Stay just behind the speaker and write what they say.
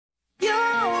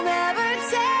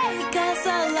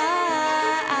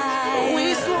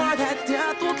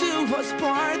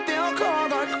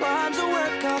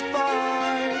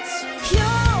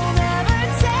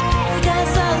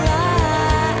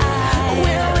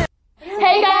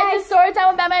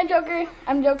Joker.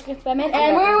 I'm Joker.batman,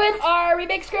 and we're with our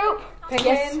remix group.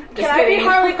 Yes. Can I be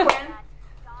Harley Quinn?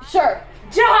 Sure.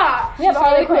 Ja! We have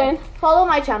Harley Quinn. Follow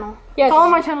my channel. Yes. Follow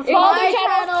my channel. Follow my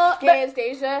channel is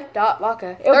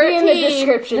Dasia.Waka. It'll be in the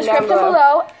description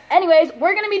below. Anyways,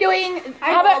 we're gonna be doing.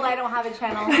 I don't have a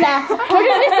channel. Yeah, we're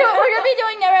gonna be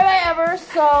doing Never Have I Ever.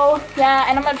 So yeah,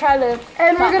 and I'm gonna try to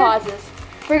pauses.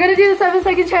 We're gonna do the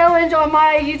 7-second challenge on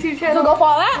my YouTube channel. So go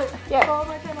follow that. Yeah. Follow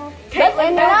my channel.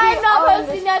 And I'm not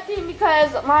posting nothing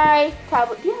because my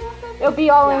tablet. It'll be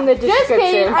all in the description. Just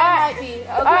kidding. I might be. Okay.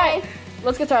 All right.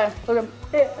 Let's get started.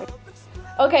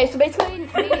 Okay, so basically,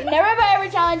 the Never Have I Ever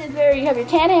challenge is where you have your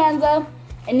tan hands up,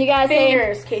 and you guys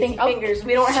fingers, say Casey, fingers.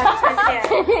 We don't have 10 hands.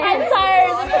 I'm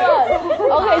tired.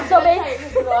 Okay, so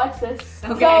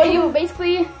basically, so you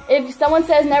basically, if someone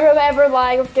says Never Have I Ever,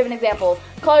 like, let's give an example.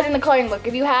 Colored in the coloring book.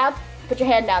 If you have, put your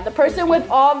hand down. The person with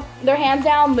all their hands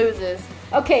down loses.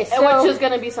 Okay, so which is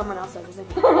gonna be someone else.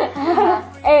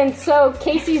 And so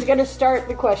Casey's gonna start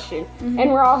the question, and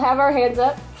we'll all have our hands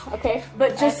up. Okay.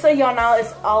 But just so y'all know,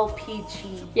 it's all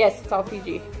PG. Yes, it's all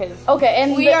PG. Okay,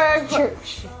 and we are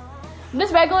church.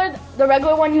 The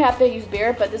regular one you have to use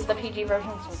beer, but this is the PG version.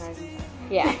 So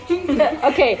yeah.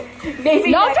 Okay.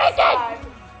 No drinking.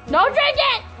 No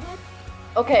drinking.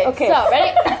 Okay. Okay. So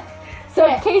ready? So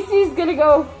Casey's gonna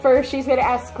go first. She's gonna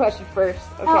ask the question first.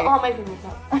 Okay. All my fingers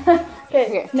up.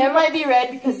 Okay. Never might be red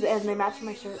because as they match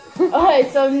my shirt. Okay,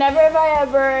 so never have I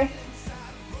ever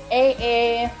ate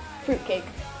a fruitcake.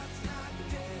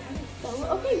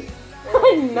 Okay.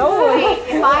 No way.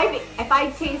 If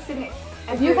I tasted it,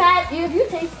 If you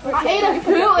taste fruitcake, I ate a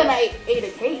fruit and I ate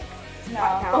a cake.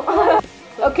 No.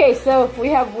 Okay, so we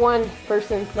have one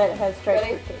person that has tried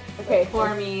fruitcake. Okay.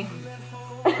 For me.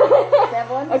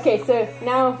 Okay, so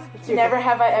now it's your Never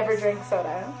have I ever drank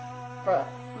soda. Bro,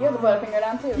 you have to put a finger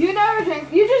down too. You never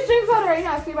drink. You just drink soda right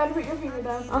now, so you're about to put your finger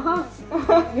down.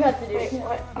 You have to do it.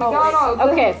 What? Oh,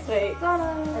 okay. Wait.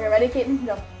 Okay, ready, Keaton?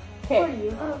 Go.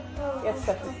 Okay. Yes,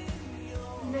 sir.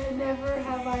 Never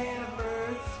have I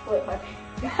ever split my pants.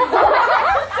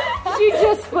 She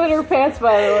just split her pants,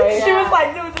 by the way. She was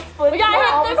like, no, just split. We gotta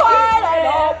hit this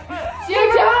hard.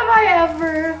 Never have I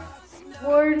ever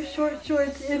worn short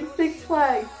shorts in Six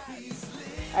Flags.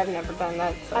 I've never done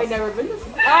that. So. I've never been this.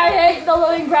 I hate the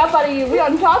living crap out of you. We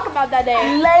don't talk about that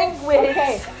day. Language.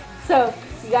 Okay, so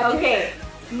you got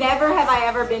Never have I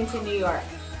ever been to New York.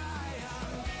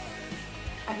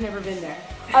 I've never been there.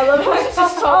 I love how she's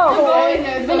just talking.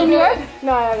 Been in New York?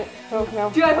 No, I haven't. Oh, no.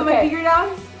 Do I put my finger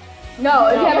down? No,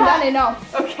 if you haven't done it, no.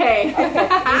 Okay.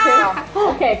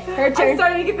 Okay, her I'm turn.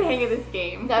 starting to get the hang of this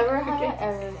game. Never have I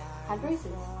ever had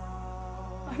braces.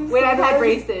 Wait, I've had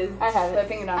braces. I have Put a it.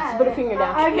 finger down. Put a finger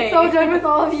down. I'm so done with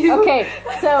all of you. Okay,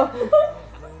 so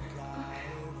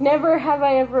never have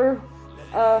I ever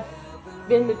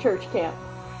been to church camp.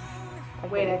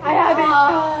 Wait, I haven't.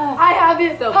 I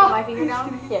haven't. So put my finger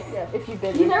down? Yeah, if you've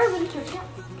been You've there. never been to church camp?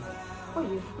 Oh,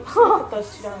 you. Put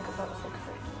those two down because that was like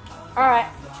crazy. Alright,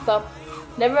 so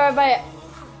never have I.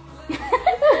 She's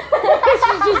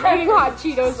just eating hot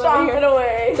Cheetos over here. It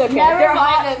away. It's okay. Never They're have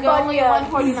hot, they're only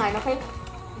 $1.49, okay?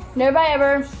 Never have I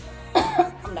ever.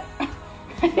 I'm done.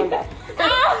 I'm done.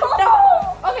 No!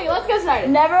 Okay, let's get started.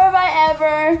 Never have I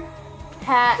ever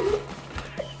had.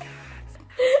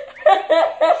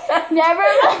 Never.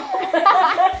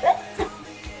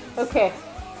 Okay,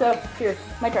 so here,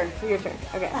 My turn. your turn.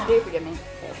 Okay. Do forgive me.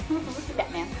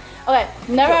 Batman. Okay,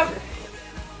 never.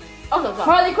 Also, sorry.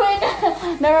 Harley Quinn.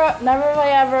 Never have I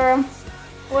ever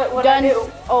What done. I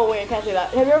do? Oh wait, I can't say that.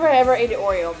 Have you ever ate an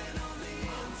Oreo?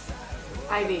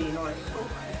 I've eaten Oreo.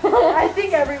 I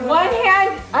think everyone. One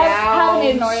hand I haven't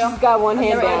eaten an down. Oreo. She's got one hand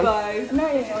never down. Bye. I've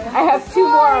never eaten an Oreo. I have two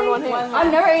more on one hand.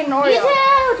 I've never eaten an Oreo.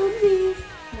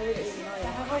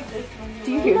 Do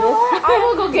you hear this? I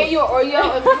will go get you an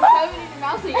Oreo if you have it in your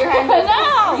mouth so your hand goes.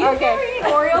 No. You've Okay. never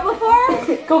eaten Oreo before?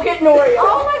 Go get an Oreo.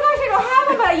 Oh my gosh, I don't have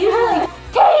it, but I usually.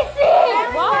 Casey!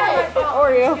 Why?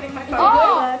 Oreo.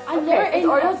 Oh, I've never Okay. eaten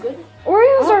Oreos. Good.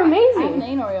 Oreos are I haven't amazing.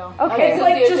 eaten Oreo. Okay. It's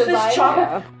like just this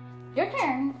chocolate. Your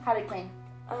turn. Harley Quinn.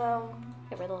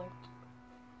 Get rid of her.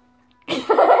 So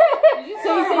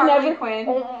you say never.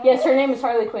 Quinn. Yes, her name is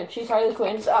Harley Quinn. She's Harley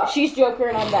Quinn. She's Joker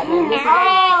and I'm Batman. This is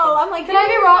Oh, I'm like, Can I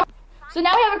be wrong? So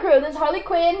now we have a crew. This is Harley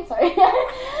Quinn. Sorry.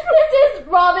 This is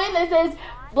Robin. This is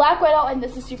Black Widow, and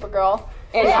this is Supergirl.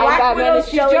 and I'm Batman and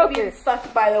she's Joker.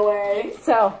 Sucked, by the way.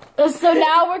 So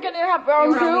now we're gonna have our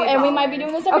own crew, and we might be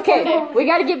doing this every Sunday. okay, we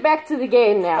got to get back to the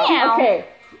game now. Meow. Okay,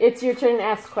 it's your turn to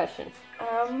ask questions.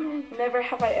 Never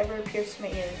have I ever pierced my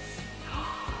ears.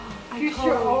 Pierce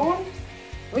your own?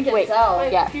 We can Wait, tell.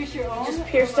 yeah, Pierce your own? Just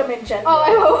pierced them in general. Oh,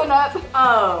 I open up.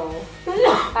 Oh.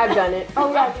 I've done it.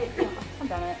 Oh, yeah.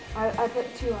 done it. I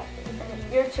put 2 on.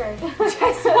 Your turn.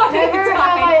 Never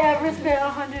have I ever spent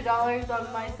 $100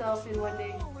 on myself in one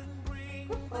day.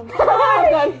 I'm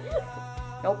done.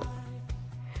 Nope.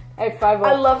 I have 5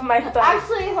 I love my thumb.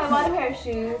 Actually, if I bought a pair of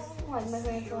shoes, like my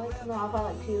parents like, then I'll buy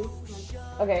like 2.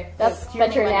 Okay, That's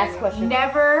that's your your next question.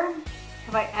 Never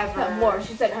have I ever. More.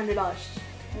 She said $100.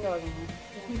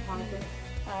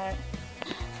 Alright.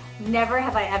 Never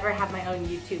have I ever had my own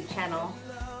YouTube channel.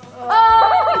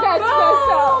 Oh, that's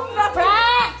messed up.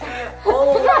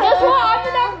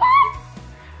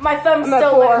 My thumb's I'm at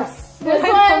still 4. loose. This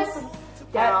one's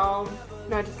Down.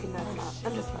 No, just kidding. That's not.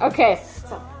 I'm just. Okay,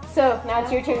 so now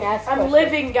it's your turn to ask a I'm question.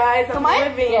 living, guys. I'm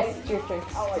living. Yes, it's your turn.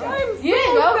 Oh my god. I'm You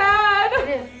didn't go.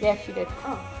 sad. Yeah, she did.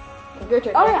 Your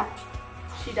turn. Oh yeah.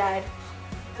 She died.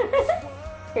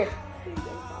 Here.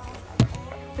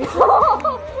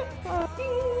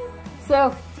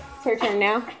 So, it's her turn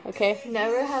now. Okay.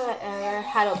 Never have I ever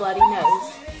had a bloody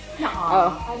nose.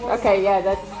 Oh, okay, yeah,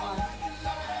 that's...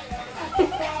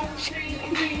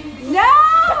 No!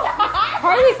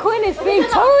 Harley Quinn is being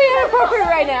totally inappropriate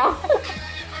right now.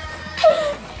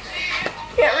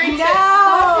 Can't reach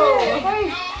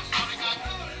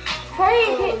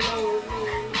Hurry!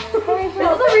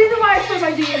 That's the reason why I put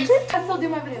my jeans. I still do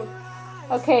my video.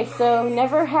 Okay, so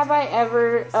never have I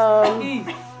ever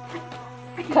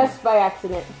cussed by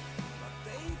accident.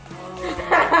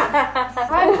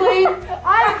 I'm clean.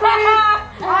 I'm clean.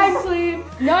 I'm clean.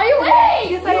 No, you wait!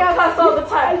 Yes, I I am. cuss all the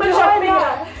time. Put No, your I'm finger not.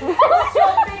 down. Put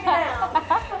your finger down.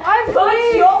 I'm Put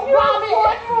clean. your Robbie,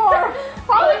 one more!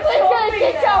 Harley Quinn's gonna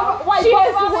get you. Wait, She what,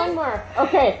 has Robbie? one more.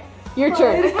 Okay, your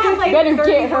turn. I've had like Better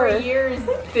 30 get more her. years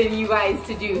than you guys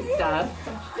to do stuff.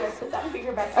 Put that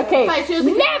finger back. Okay,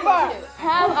 Never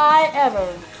have I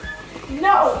ever.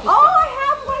 No. Oh, I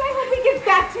have one. I hope it gets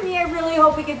back to me. I really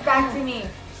hope it gets back to me.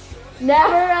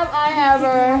 Never have I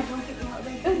ever.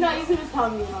 If not, you can just tell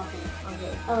me nothing.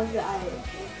 Okay. Oh, is it I?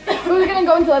 Who's gonna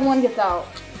go until everyone gets out?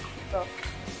 So.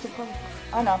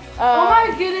 I know. Oh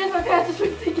my goodness, my pants are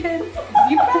switched again.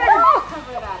 You better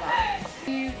cover that up.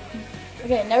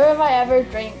 Okay, never have I ever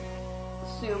drank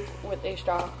soup with a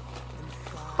straw.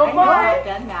 But I know why? I've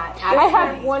done that. I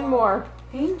have one more.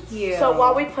 Thank you. So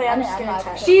while we play, I'm I just mean, gonna I'm not-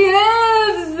 text. She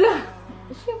is!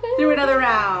 Do another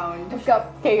round. Let's go.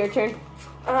 Okay, your turn.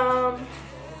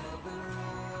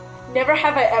 Never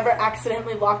have I ever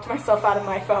accidentally locked myself out of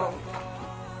my phone.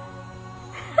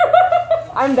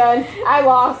 I'm done. I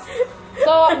lost.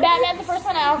 So Batman's the first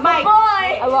one out. My,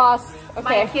 I lost. my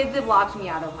Okay. kids have locked me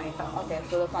out of my phone. Okay,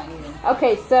 so that's not you.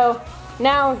 Okay, so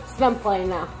now it's them playing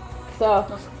now. So,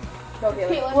 Go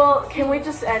get it. Well, can we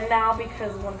just end now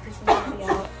because one person's gonna be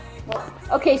out?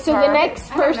 okay, so the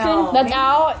next I don't person. know. That's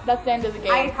out. That's the end of the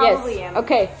game. I probably Yes. am.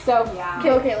 Okay, so Yeah.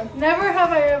 Kill Caitlin. Never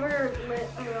have I ever lit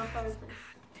a real fireplace.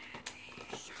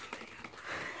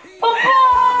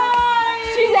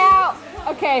 she's out.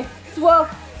 Okay, well,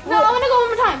 No, I want to go one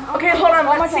more time. Okay, hold on.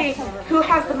 One Let's more see time. who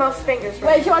has the most fingers. Wait,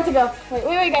 Right? she wants to go.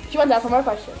 Wait, guys. She wants to ask one more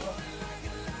question.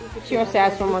 she wants to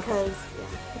ask one more.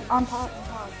 On top.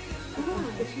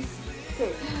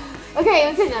 Okay,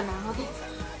 I'm sitting down now. Okay.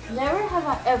 Never have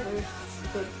I ever been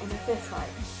in a fist fight.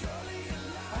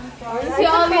 See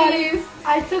all these.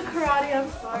 I took karate. I'm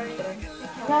sorry.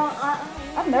 No,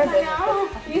 I've never been in a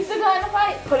fist. you still got in a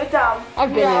fight. Put it down.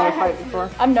 I've been in a fight before.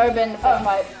 I've never been in a fist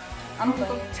fight. I'm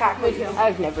clean. Tackle you.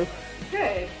 I've never.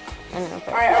 Good. I don't know if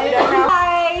All right, are we done now?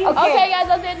 Bye. Okay, guys,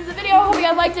 that's the end of the video. Hope you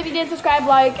guys liked it. If you did, subscribe,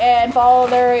 like, and follow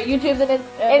their YouTubes.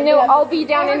 And they'll all be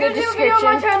down in the description.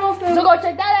 So go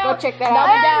check that out. Go check that And I'll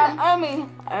out. be down.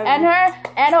 And her.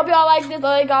 And hope you all like this.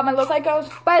 I got my little psychos.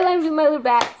 Bye, Lambs and my little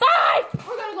bat. Bye!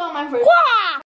 We're gonna go on my first. Quah!